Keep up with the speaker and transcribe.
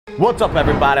What's up,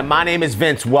 everybody? My name is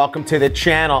Vince. Welcome to the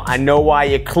channel. I know why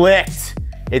you clicked.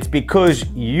 It's because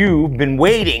you've been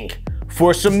waiting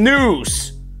for some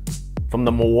news from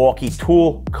the Milwaukee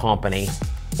Tool Company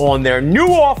on their new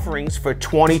offerings for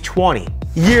 2020.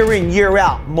 Year in, year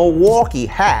out, Milwaukee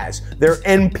has their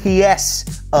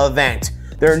NPS event,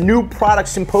 their new product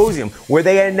symposium, where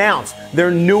they announce their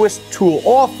newest tool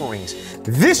offerings.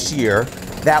 This year,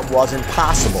 that wasn't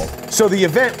possible. So the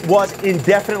event was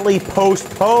indefinitely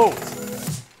postponed.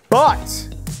 But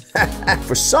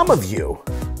for some of you,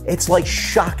 it's like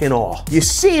shock and awe. You're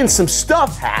seeing some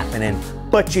stuff happening,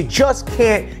 but you just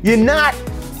can't, you're not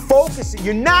focusing,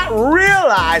 you're not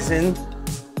realizing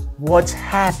what's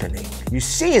happening. You're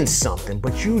seeing something,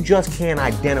 but you just can't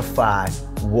identify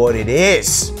what it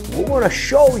is. We're gonna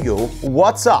show you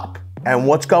what's up and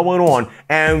what's going on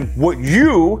and what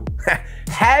you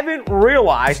haven't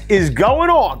realized is going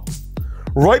on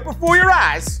right before your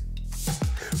eyes,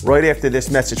 right after this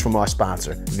message from our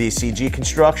sponsor, VCG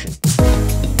Construction.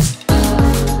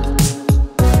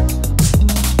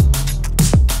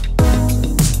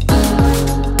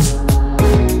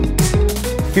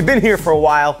 If you've been here for a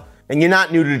while and you're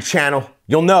not new to the channel,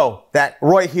 you'll know that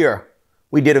right here,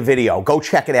 we did a video. Go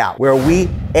check it out, where we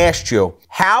asked you,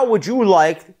 how would you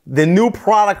like the new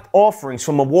product offerings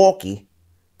from Milwaukee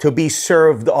to be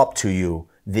served up to you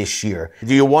this year?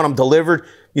 Do you want them delivered,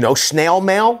 snail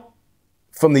mail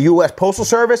from the U.S. Postal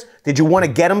Service? Did you want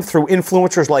to get them through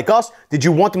influencers like us? Did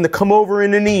you want them to come over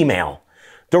in an email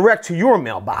direct to your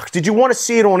mailbox? Did you want to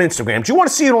see it on Instagram? Did you want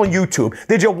to see it on YouTube?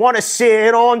 Did you want to see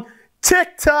it on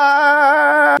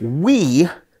TikTok? We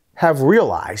have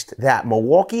realized that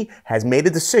Milwaukee has made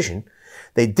a decision.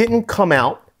 They didn't come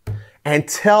out and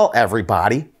tell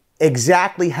everybody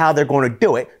exactly how they're going to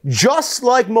do it, just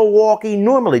like Milwaukee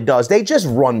normally does. They just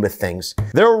run with things.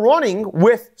 They're running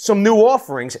with some new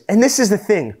offerings, and this is the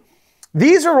thing.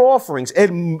 These are offerings,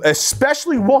 and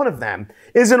especially one of them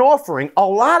is an offering a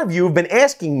lot of you have been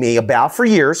asking me about for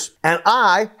years, and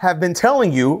I have been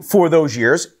telling you for those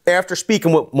years, after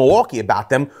speaking with Milwaukee about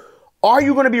them, are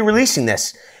you going to be releasing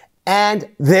this?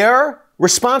 And their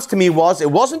response to me was,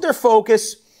 it wasn't their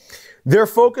focus. Their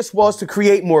focus was to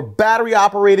create more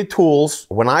battery-operated tools.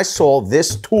 When I saw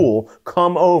this tool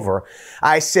come over,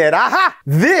 I said, aha,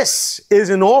 this is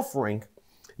an offering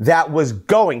that was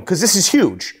going, because this is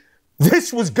huge.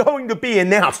 This was going to be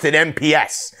announced at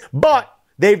MPS. But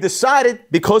they've decided,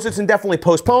 because it's indefinitely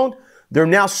postponed, they're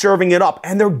now serving it up.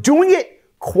 And they're doing it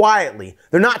quietly.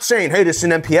 They're not saying, hey, this is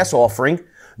an MPS offering.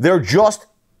 They're just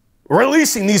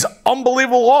releasing these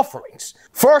unbelievable offerings.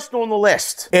 First on the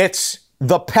list, it's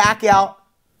the PACKOUT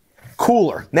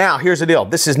cooler. Now, here's the deal.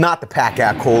 This is not the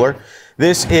PACKOUT cooler.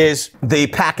 This is the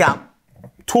PACKOUT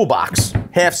toolbox,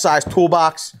 half-size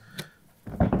toolbox.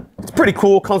 It's pretty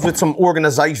cool. Comes with some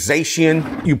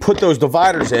organization. You put those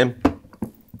dividers in,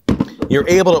 you're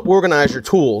able to organize your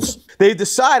tools. They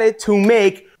decided to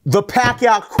make the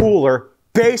PACKOUT cooler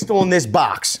based on this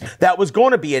box that was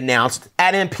going to be announced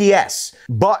at MPS.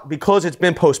 But because it's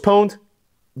been postponed,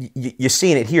 you're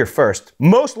seeing it here first.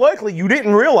 Most likely, you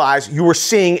didn't realize you were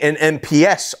seeing an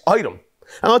MPS item.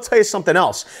 And I'll tell you something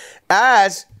else.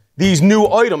 As these new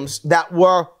items that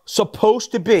were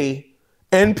supposed to be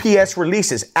NPS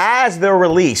releases, as they're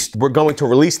released, we're going to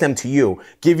release them to you,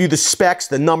 give you the specs,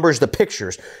 the numbers, the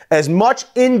pictures, as much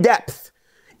in-depth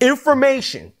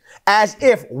information as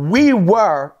if we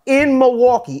were in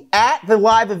Milwaukee at the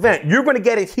live event. You're going to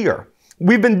get it here.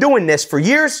 We've been doing this for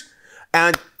years,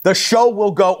 and the show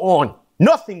will go on.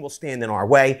 Nothing will stand in our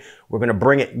way. We're going to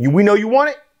bring it. We know you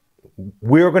want it.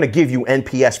 We're going to give you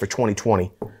NPS for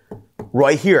 2020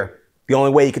 right here. The only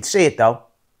way you could see it, though,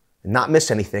 and not miss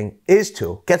anything, is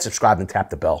to get subscribed and tap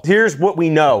the bell. Here's what we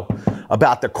know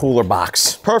about the cooler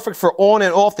box. Perfect for on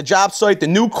and off the job site. The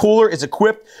new cooler is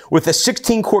equipped with a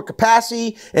 16-quart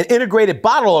capacity, an integrated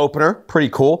bottle opener, pretty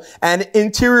cool, and an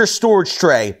interior storage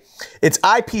tray. It's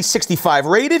IP65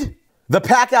 rated. The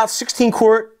PACKOUT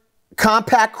 16-quart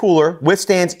compact cooler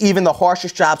withstands even the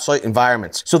harshest job site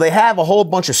environments. So they have a whole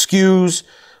bunch of SKUs,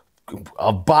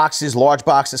 of boxes, large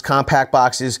boxes, compact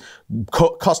boxes,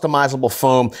 customizable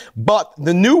foam. But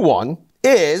the new one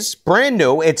is brand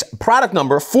new. It's product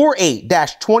number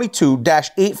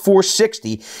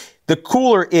 48-22-8460. The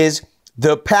cooler is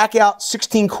the PACKOUT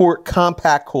 16-quart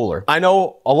compact cooler. I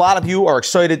know a lot of you are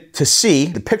excited to see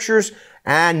the pictures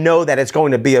and know that it's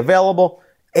going to be available.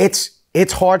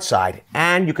 It's hard side,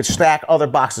 and you could stack other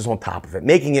boxes on top of it,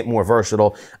 making it more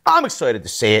versatile. I'm excited to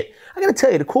see it. I gotta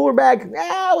tell you, the cooler bag,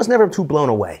 I was never too blown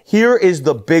away. Here is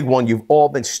the big one you've all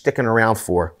been sticking around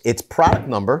for. It's product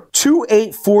number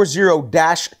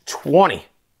 2840-20.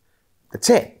 That's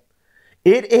it.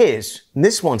 It is, and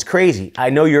this one's crazy. I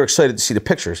know you're excited to see the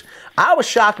pictures. I was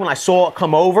shocked when I saw it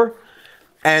come over,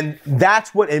 and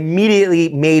that's what immediately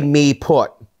made me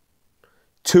put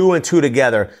two and two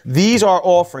together. These are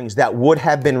offerings that would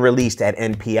have been released at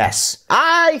NPS.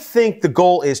 I think the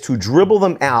goal is to dribble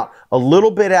them out a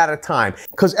little bit at a time,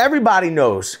 because everybody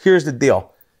knows, here's the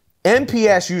deal.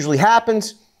 NPS usually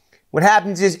happens. What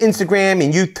happens is Instagram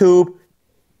and YouTube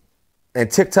and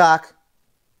TikTok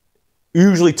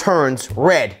usually turns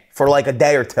red for like a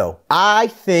day or two. I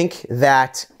think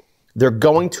that they're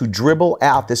going to dribble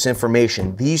out this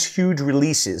information, these huge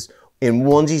releases in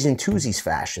onesies and twosies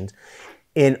fashions,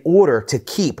 in order to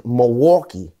keep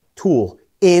Milwaukee Tool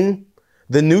in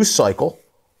the news cycle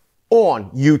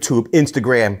on YouTube,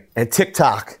 Instagram, and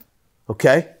TikTok,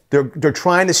 okay? They're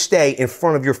trying to stay in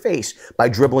front of your face by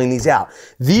dribbling these out.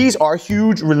 These are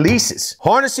huge releases.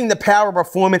 Harnessing the power,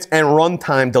 performance, and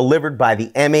runtime delivered by the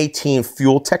M18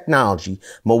 fuel technology,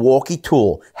 Milwaukee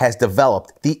Tool has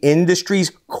developed the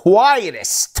industry's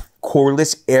quietest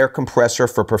cordless air compressor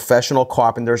for professional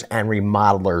carpenters and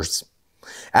remodelers.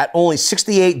 At only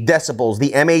 68 decibels, the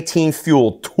M18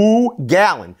 Fuel 2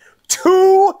 gallon,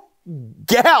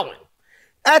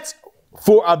 that's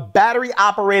for a battery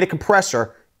operated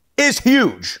compressor, is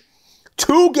huge.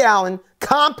 2 gallon,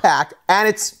 compact, and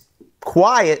it's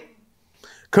quiet.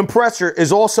 Compressor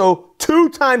is also 2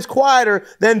 times quieter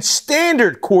than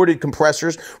standard corded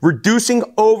compressors, reducing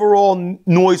overall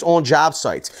noise on job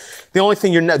sites. The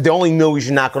only noise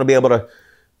you're not going to be able to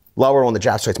lower on the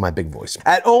job site's my big voice.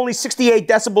 At only 68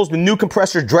 decibels, the new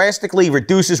compressor drastically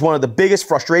reduces one of the biggest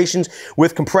frustrations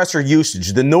with compressor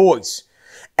usage, the noise.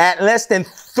 At less than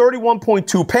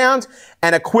 31.2 pounds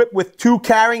and equipped with 2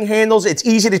 carrying handles, it's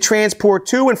easy to transport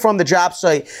to and from the job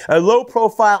site. A low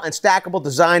profile and stackable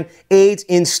design aids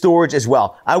in storage as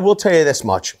well. I will tell you this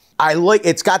much.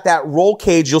 It's got that roll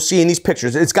cage you'll see in these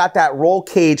pictures. It's got that roll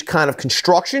cage kind of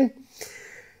construction.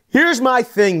 Here's my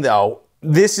thing though.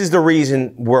 This is the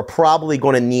reason we're probably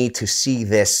going to need to see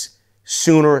this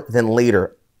sooner than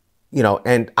later. You know,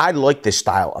 and I like this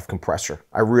style of compressor.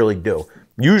 I really do.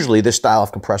 Usually this style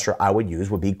of compressor I would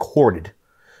use would be corded.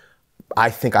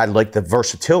 I think I like the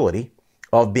versatility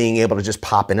of being able to just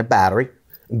pop in a battery,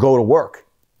 go to work,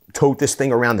 tote this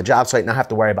thing around the job site, not have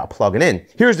to worry about plugging in.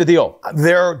 Here's the deal.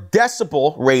 Their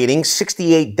decibel rating,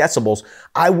 68 decibels,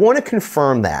 I want to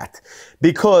confirm that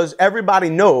because everybody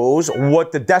knows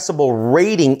what the decibel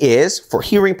rating is for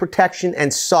hearing protection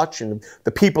and such, and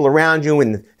the people around you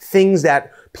and the things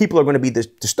that people are going to be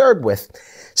disturbed with.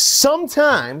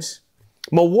 Sometimes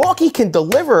Milwaukee can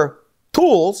deliver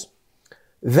tools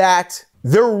that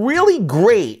they're really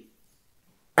great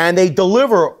and they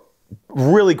deliver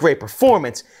really great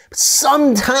performance, but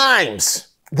sometimes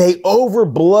they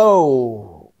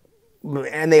overblow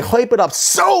and they hype it up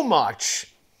so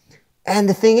much. And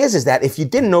the thing is that if you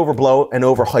didn't overblow and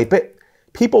overhype it,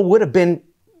 people would have been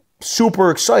super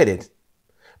excited.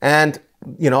 And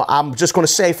you know, I'm just going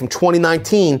to say from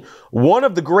 2019, one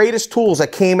of the greatest tools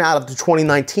that came out of the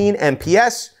 2019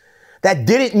 MPS that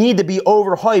didn't need to be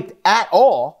overhyped at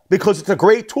all because it's a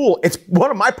great tool. It's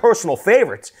one of my personal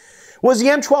favorites was the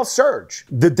M12 Surge.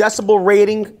 The decibel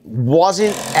rating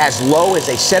wasn't as low as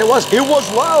they said it was. It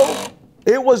was low.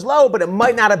 It was low, but it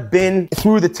might not have been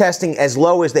through the testing as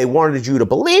low as they wanted you to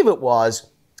believe it was.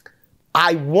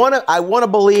 I want to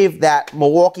believe that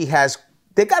Milwaukee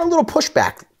they got a little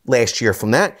pushback last year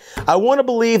from that. I want to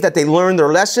believe that they learned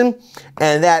their lesson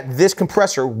and that this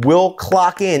compressor will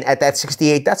clock in at that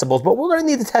 68 decibels, but we're going to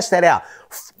need to test that out.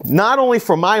 Not only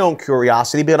for my own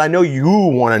curiosity, but I know you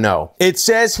want to know. It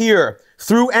says here,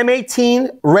 through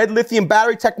M18 red lithium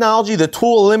battery technology, the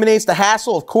tool eliminates the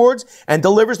hassle of cords and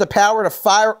delivers the power to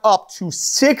fire up to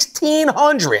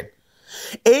 1,600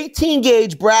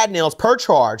 18-gauge brad nails per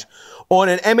charge on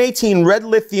an M18 red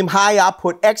lithium high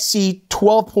output XC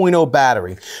 12.0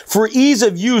 battery. For ease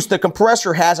of use, the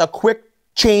compressor has a quick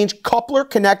change coupler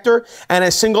connector and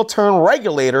a single turn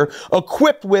regulator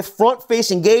equipped with front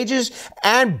facing gauges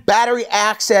and battery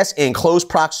access in close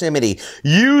proximity.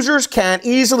 Users can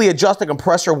easily adjust the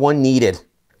compressor when needed.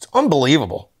 It's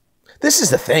unbelievable. This is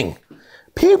the thing.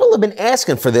 People have been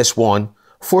asking for this one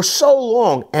for so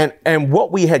long, and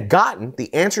what we had gotten,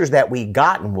 the answers that we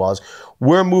gotten was,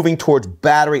 we're moving towards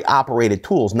battery operated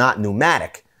tools, not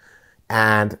pneumatic.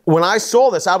 And when I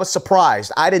saw this, I was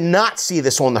surprised. I did not see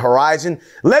this on the horizon.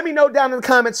 Let me know down in the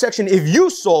comment section if you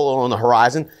saw it on the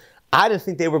horizon. I didn't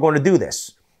think they were going to do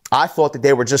this. I thought that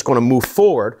they were just going to move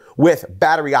forward with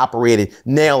battery operated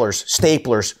nailers,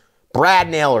 staplers, brad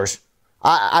nailers.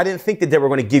 I didn't think that they were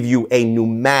going to give you a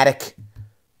pneumatic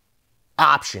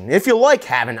option. If you like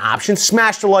having options,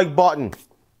 smash the like button.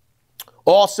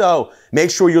 Also,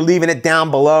 make sure you're leaving it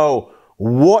down below.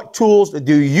 What tools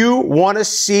do you want to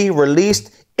see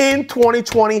released in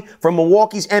 2020 from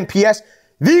Milwaukee's NPS?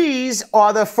 These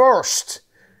are the first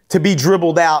to be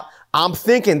dribbled out. I'm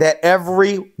thinking that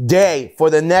every day for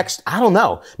the next, I don't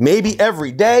know, maybe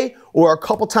every day or a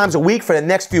couple times a week for the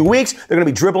next few weeks, they're going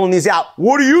to be dribbling these out.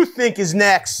 What do you think is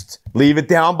next? Leave it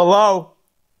down below.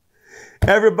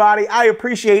 Everybody, I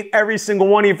appreciate every single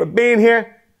one of you for being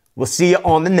here. We'll see you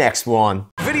on the next one.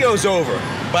 Video's over,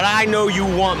 but I know you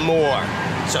want more.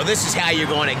 So this is how you're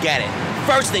going to get it.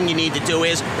 First thing you need to do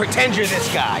is pretend you're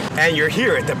this guy. And you're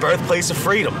here at the birthplace of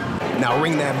freedom. Now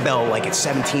ring that bell like it's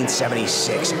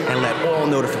 1776 and let all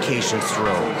notifications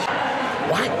through.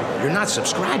 What? You're not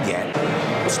subscribed yet?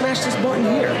 Well, smash this button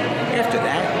here. After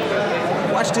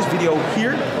that, watch this video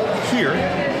here,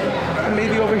 and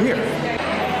maybe over here.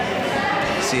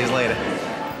 See you later.